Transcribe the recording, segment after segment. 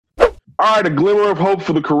All right, a glimmer of hope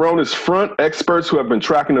for the corona's front. Experts who have been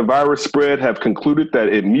tracking the virus spread have concluded that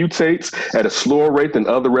it mutates at a slower rate than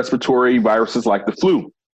other respiratory viruses like the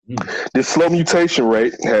flu. This slow mutation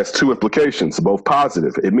rate has two implications, both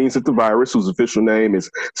positive. It means that the virus, whose official name is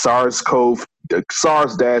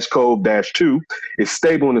SARS-CoV-2, is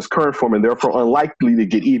stable in its current form and therefore unlikely to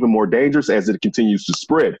get even more dangerous as it continues to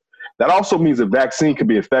spread. That also means a vaccine can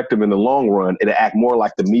be effective in the long run. It'll act more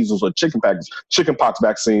like the measles or chickenpox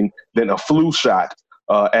vaccine than a flu shot.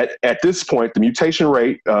 At this point, the mutation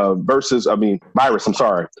rate virus,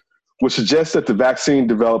 would suggest that the vaccine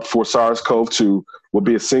developed for SARS-CoV-2 will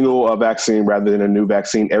be a single vaccine rather than a new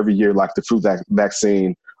vaccine every year like the flu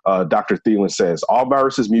vaccine, Dr. Thielen says. All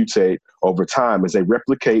viruses mutate over time as they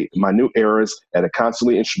replicate minute errors that are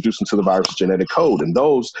constantly introduced into the virus genetic code, and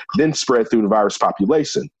those then spread through the virus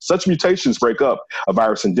population. Such mutations break up a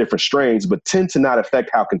virus in different strains, but tend to not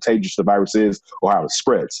affect how contagious the virus is or how it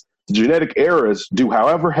spreads. The genetic errors do,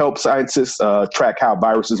 however, help scientists track how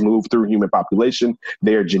viruses move through human population.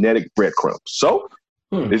 They are genetic breadcrumbs. So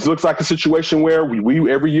this looks like a situation where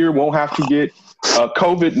we every year won't have to get a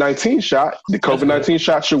COVID-19 shot. The COVID-19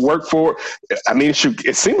 shot should work for,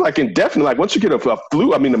 it seems like indefinite. Like once you get a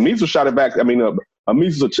flu, a measles shot a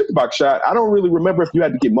measles or chickenpox shot, I don't really remember if you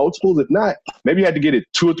had to get multiples. If not, maybe you had to get it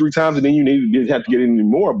 2 or 3 times and then you didn't have to get any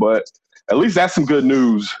more. But at least that's some good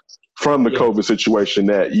news from the COVID situation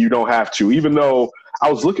that you don't have to, even though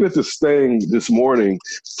I was looking at this thing this morning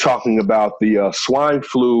talking about the swine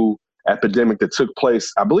flu epidemic that took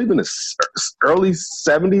place, I believe in the early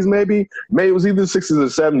 70s, maybe it was either the 60s or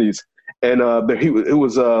 70s. And it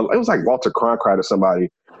was like Walter Cronkite or somebody.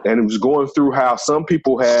 And it was going through how some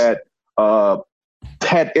people had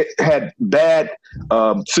bad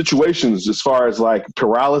situations as far as like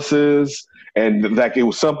paralysis, and like it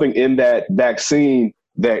was something in that vaccine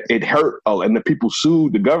that it hurt, and the people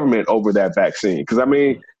sued the government over that vaccine. Because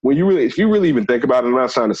if you really even think about it, I'm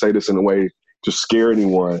not trying to say this in a way to scare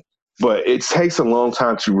anyone, but it takes a long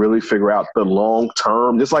time to really figure out the long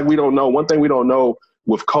term. Just like we don't know, one thing we don't know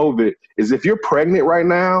with COVID is if you're pregnant right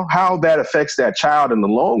now, how that affects that child in the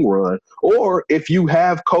long run, or if you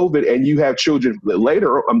have COVID and you have children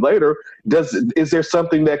later, is there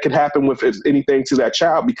something that could happen with anything to that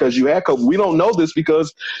child because you had COVID? We don't know this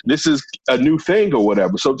because this is a new thing or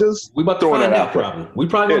whatever. So we about to find out. Probably we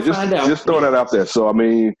probably gonna find out. Just throwing that out there. So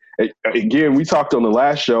again, we talked on the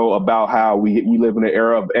last show about how we live in an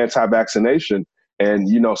era of anti-vaccination, and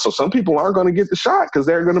so some people aren't going to get the shot because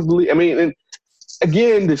they're going to believe. And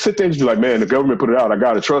again, to sit there and be like, man, the government put it out, I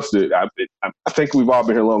got to trust it. I think we've all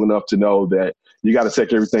been here long enough to know that you got to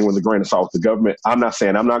take everything with a grain of salt with the government. I'm not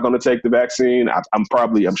saying I'm not going to take the vaccine.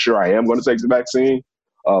 I'm sure I am going to take the vaccine.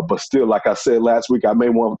 But still, like I said last week, I may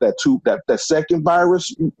want that second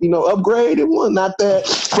virus, upgraded one, not that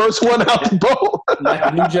first one out the boat.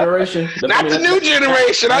 Not the new generation. Not the new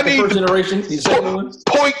generation. I need the first generation. The second one.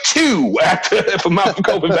 0.2 for my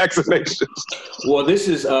COVID vaccination. Well,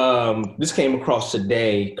 this came across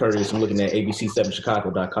today, Curtis. I'm looking at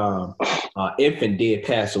ABC7Chicago.com. Infant did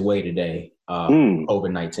pass away today.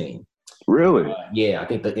 COVID-19. Really? Yeah, I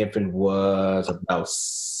think the infant was about.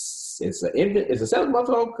 Is a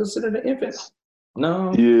 7-month-old considered an infant?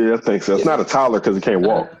 No. Yeah, I think so. It's not a toddler because it can't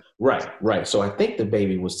walk. Right. So I think the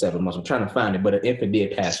baby was 7 months. I'm trying to find it, but an infant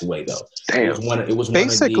did pass away though. Damn. It was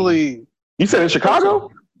basically. You said in Chicago?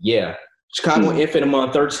 Yeah. Chicago infant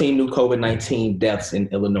among 13 new COVID-19 deaths in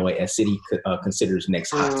Illinois as city considers next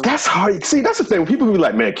hot. That's hard. See, that's the thing. People be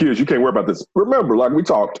like, man, kids, you can't worry about this. Remember, like we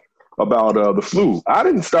talked about the flu. I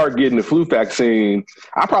didn't start getting the flu vaccine.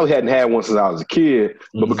 I probably hadn't had one since I was a kid,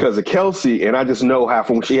 but because of Kelsey, and I just know how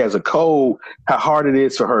when she has a cold, how hard it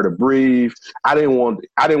is for her to breathe. I didn't want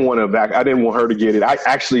her to get it. I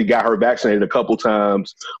actually got her vaccinated a couple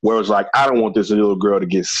times where it was like, I don't want this little girl to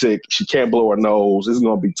get sick. She can't blow her nose. This is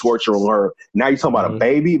going to be torture on her. Now you're talking about a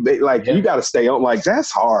baby? You got to stay on. Like, that's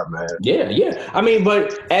hard, man. Yeah.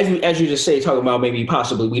 But as you just say, talking about maybe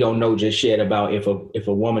possibly we don't know just yet about if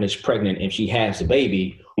a woman is pregnant and she has the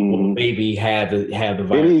baby, will the baby have the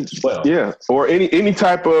virus as well? Yeah, or any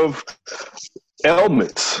type of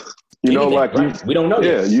ailments. We don't know.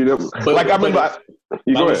 Yeah, I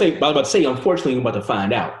was about to say, unfortunately, we're about to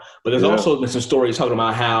find out. But there's also been some stories talking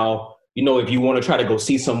about how, if you want to try to go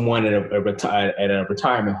see someone at a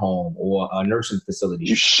retirement home or a nursing facility,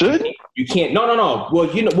 you should. You can't. No. Well,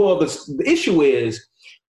 the issue is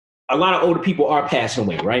a lot of older people are passing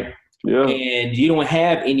away, right? Yeah. And they don't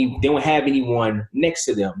have anyone next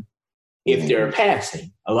to them if they're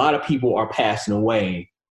passing. A lot of people are passing away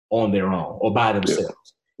on their own or by themselves.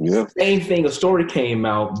 Yeah. Same thing, a story came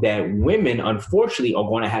out that women, unfortunately, are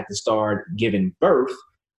going to have to start giving birth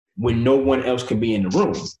when no one else can be in the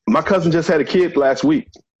room. My cousin just had a kid last week.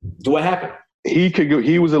 What happened? He could go,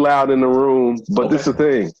 he was allowed in the room, but this is the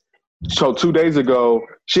thing. So 2 days ago,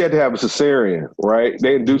 she had to have a cesarean, right?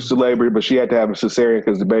 They induced the labor, but she had to have a cesarean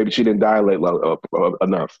because the baby, she didn't dilate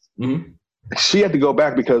enough. Mm-hmm. She had to go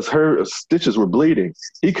back because her stitches were bleeding.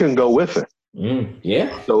 He couldn't go with her.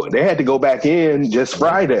 Yeah. So they had to go back in just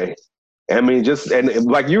Friday. I mean, and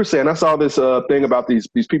like you were saying, I saw this thing about these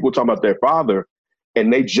people talking about their father,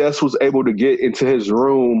 and they just was able to get into his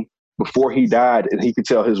room before he died, and he could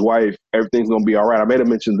tell his wife everything's going to be all right. I made him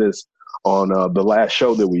mention this on the last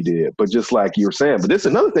show that we did, but just like you were saying, but this is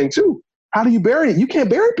another thing too. How do you bury it? You can't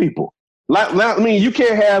bury people. I mean, you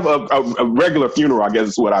can't have a regular funeral, I guess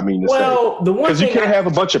is what I mean to say. Well, the one because you can't have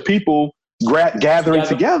a bunch of people gathering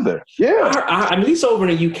together. Yeah. At least over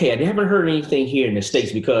in the UK, I haven't heard anything here in the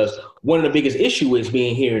States, because one of the biggest issues is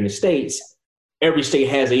being here in the States. Every state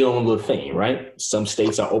has their own little thing, right? Some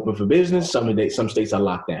states are open for business. Some states are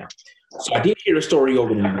locked down. So I did hear a story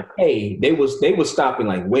over in the UK. They was stopping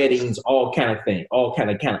like weddings, all kind of thing, all kind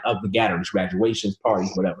of the gatherings, graduations,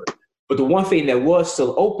 parties, whatever. But the one thing that was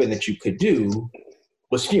still open that you could do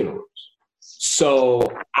was funerals. So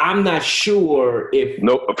I'm not sure if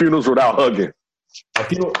funerals without hugging. A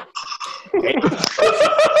funeral.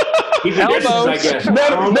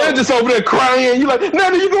 Nana just over there crying. You like,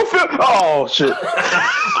 Nana, you gonna feel? Oh shit!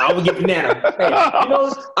 I would get Nana.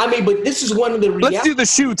 Hey, but this is one of the Let's do the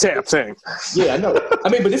shoe tap thing. Yeah, I know.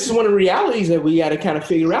 But this is one of the realities that we got to kind of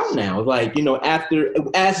figure out now. Like,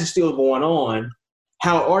 as it's still going on,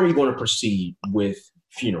 how are you going to proceed with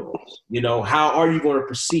funerals? How are you going to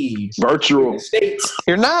proceed? Virtual. States.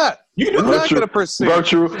 You're not. You're not going to proceed.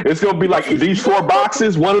 Virtual. It's going to be like these 4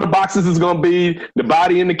 boxes. One of the boxes is going to be the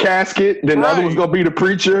body in the casket. Then the other one's going to be the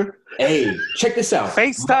preacher. Hey, check this out.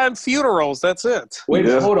 FaceTime funerals. That's it. Wait,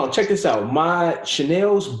 hold on. Check this out. My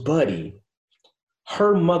Chanel's buddy,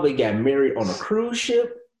 her mother got married on a cruise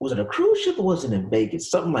ship. Was it a cruise ship or was it in Vegas?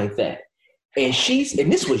 Something like that. And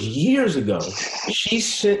this was years ago. She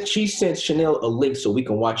sent Chanel a link so we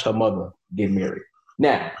can watch her mother get married.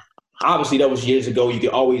 Now, obviously that was years ago. You could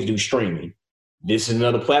always do streaming. This is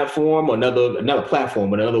another platform, another platform,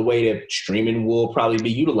 but another way that streaming will probably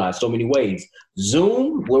be utilized so many ways.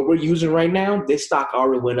 Zoom, what we're using right now, this stock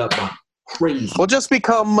already went up by crazy. We'll just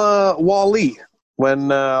become Wall-E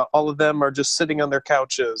when all of them are just sitting on their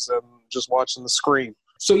couches and just watching the screen.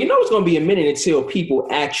 So it's going to be a minute until people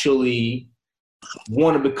actually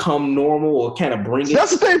want to become normal or kind of bring it.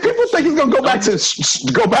 That's the thing. People think it's gonna go back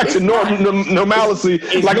to normalcy.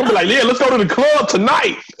 I'm gonna be like, yeah, let's go to the club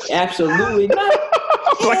tonight. Absolutely not.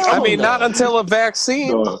 Not until a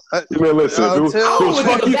vaccine. Listen, it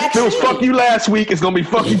was fuck you last week. It's gonna be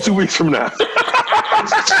fuck you 2 weeks from now.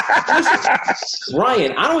 Listen,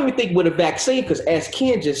 Ryan, I don't even think with a vaccine, because as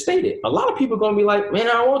Ken just stated, a lot of people are gonna be like, man,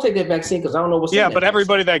 I don't want to take that vaccine because I don't know what's in that. But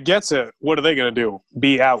everybody that gets it, what are they gonna do?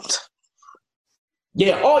 Be out.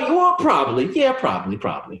 Yeah. Oh, you are probably. Yeah, probably.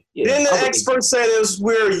 Yeah. Didn't the experts say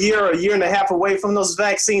we're a year and a half away from those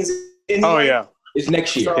vaccines? Anyway? Oh yeah, it's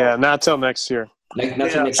next year. Yeah, not till next year. Not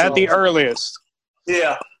till next at the earliest.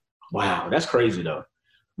 Yeah. Wow, that's crazy though.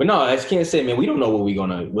 But no, as Ken said, man, we don't know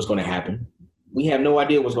what's gonna happen. We have no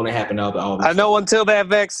idea what's gonna happen. I know until that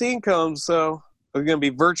vaccine comes, so it's gonna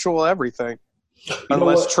be virtual everything.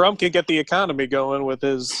 Unless Trump can get the economy going with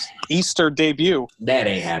his Easter debut. That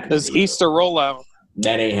ain't happening. His Easter rollout.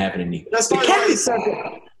 That ain't happening either. That's probably why he said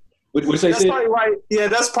that. That's probably why. Yeah,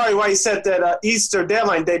 that's probably why he set that Easter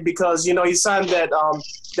deadline date, because he signed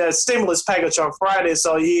that stimulus package on Friday,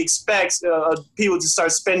 so he expects people to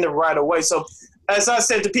start spending right away. So, as I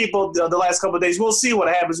said to people the last couple of days, we'll see what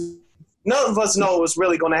happens. None of us know what's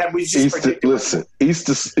really going to happen. We just predict. Listen,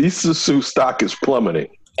 Easter Sioux stock is plummeting.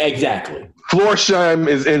 Exactly. Florsheim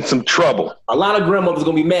is in some trouble. A lot of grandmothers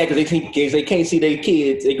gonna be mad because they can't see their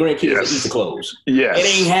grandkids in Easter clothes. Yes. It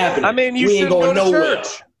ain't happening. You ain't going nowhere.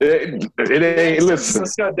 It ain't. Listen,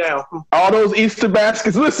 let's go down. All those Easter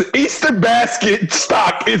baskets. Listen, Easter basket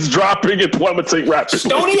stock is dropping and plummeting rapidly.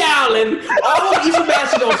 Stony Island. All those Easter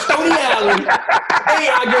baskets on Stony Island.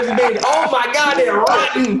 Oh my God, they're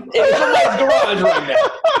rotten in somebody's garage right now.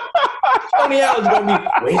 Stony Island's gonna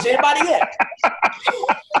be. Where's everybody at?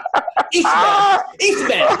 Easter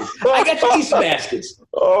baskets. I got your Easter baskets.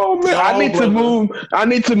 Oh man, I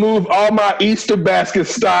need to move all my Easter basket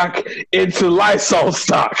stock into Lysol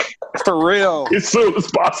stock. For real. As soon as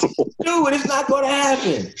possible. Dude, it's not going to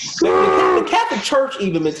happen. The Catholic Church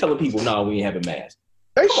even been telling people, no, we ain't having masks.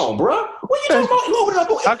 Come on, bro. What are you talking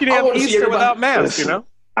about? How can you have Easter without masks,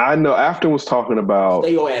 I know. Afton was talking about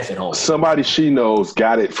stay your ass at home. Somebody she knows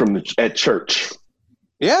got it at church.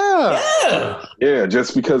 Yeah,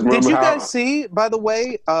 just because. Did you guys see, by the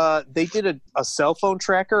way, they did a cell phone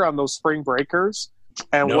tracker on those spring breakers?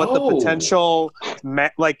 And what the potential,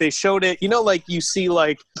 like they showed it, like you see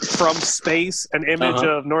like from space, an image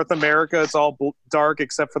of North America, it's all dark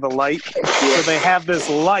except for the light. So they have this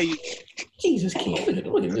light. Jesus, look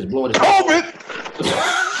at this blowing his COVID!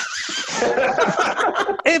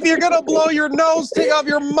 If you're going to blow your nose, take off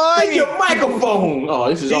your mic. Take your microphone. Oh,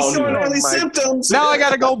 this is all new. Early symptoms. Now I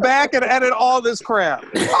got to go back and edit all this crap.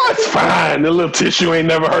 Oh, it's fine. The little tissue ain't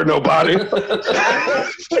never hurt nobody.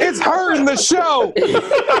 It's hurting the show.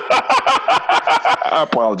 I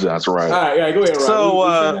apologize, Ryan. All right, go ahead, Ryan.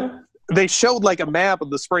 So they showed like a map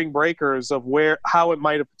of the spring breakers of how it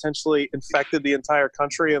might have potentially infected the entire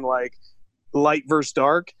country in like light versus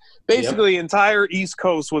dark. Basically, entire East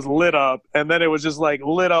Coast was lit up, and then it was just like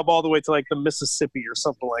lit up all the way to like the Mississippi or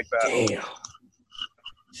something like that. Damn.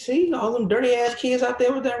 See, all them dirty ass kids out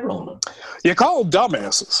there with that Rona. You call them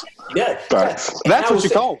dumbasses. Yeah, that's what you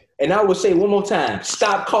call them. And I would say one more time: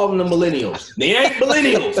 stop calling them millennials. They ain't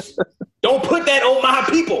millennials. Don't put that on my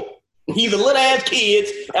people. These are little ass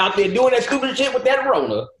kids out there doing that stupid shit with that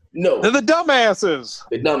Rona. No, they're the dumbasses.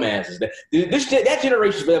 The dumbasses. That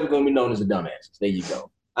generation is forever going to be known as the dumbasses. There you go.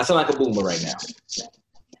 I sound like a boomer right now.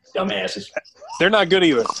 Dumbasses. They're not good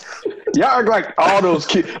either. Y'all act like all those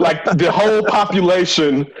kids, like the whole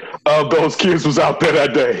population of those kids was out there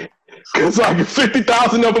that day. Because like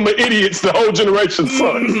 50,000 of them are idiots, the whole generation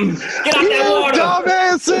sucks. Get out that water.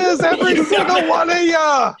 Dumbasses, every single one of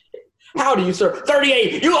ya. How old are you, sir?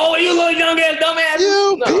 38. You little young ass dumbass.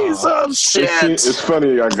 You piece of shit. It's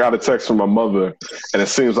funny. I got a text from my mother, and it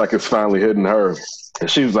seems like it's finally hitting her. And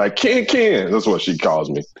she was like, Ken. That's what she calls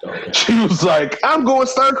me. Okay. She was like, I'm going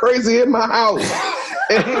stir crazy in my house.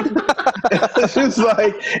 And she's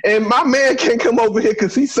like, and my man can't come over here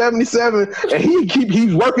because he's 77 and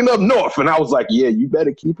he's working up north. And I was like, yeah, you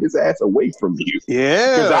better keep his ass away from you.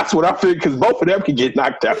 Yeah. Because that's what I figured, because both of them can get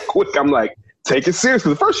knocked out quick. I'm like, take it serious.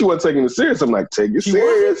 Because at first she wasn't taking it serious. I'm like, take it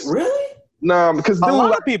serious. Really? No, because a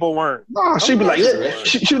lot of people weren't. No, she'd be like,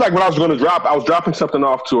 she was like, when I was dropping something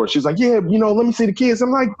off to her. She's like, yeah, let me see the kids. I'm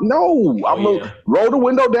like, no, I'm gonna roll the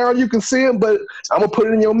window down. You can see them, but I'm gonna put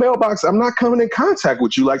it in your mailbox. I'm not coming in contact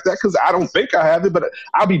with you like that because I don't think I have it. But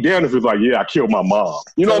I'll be damned if it's like, yeah, I killed my mom.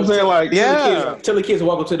 You know what I'm saying? Like, tell the kids to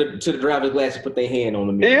walk up to the driver's glass and put their hand on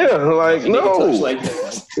the mirror. Yeah, like no, like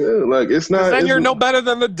it's not. Then you're no better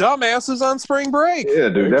than the dumbasses on spring break. Yeah,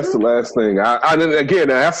 dude, that's the last thing. Again,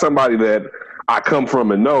 that's somebody that I come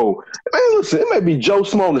from and know, man, listen, it may be Joe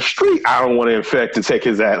Smo on the street I don't want to infect to take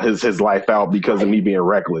his life out because of me being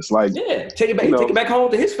reckless. Like, yeah, take it back home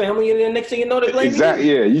to his family, and then next thing you know, they blame exactly.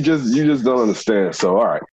 Yeah, you just don't understand. So, all right.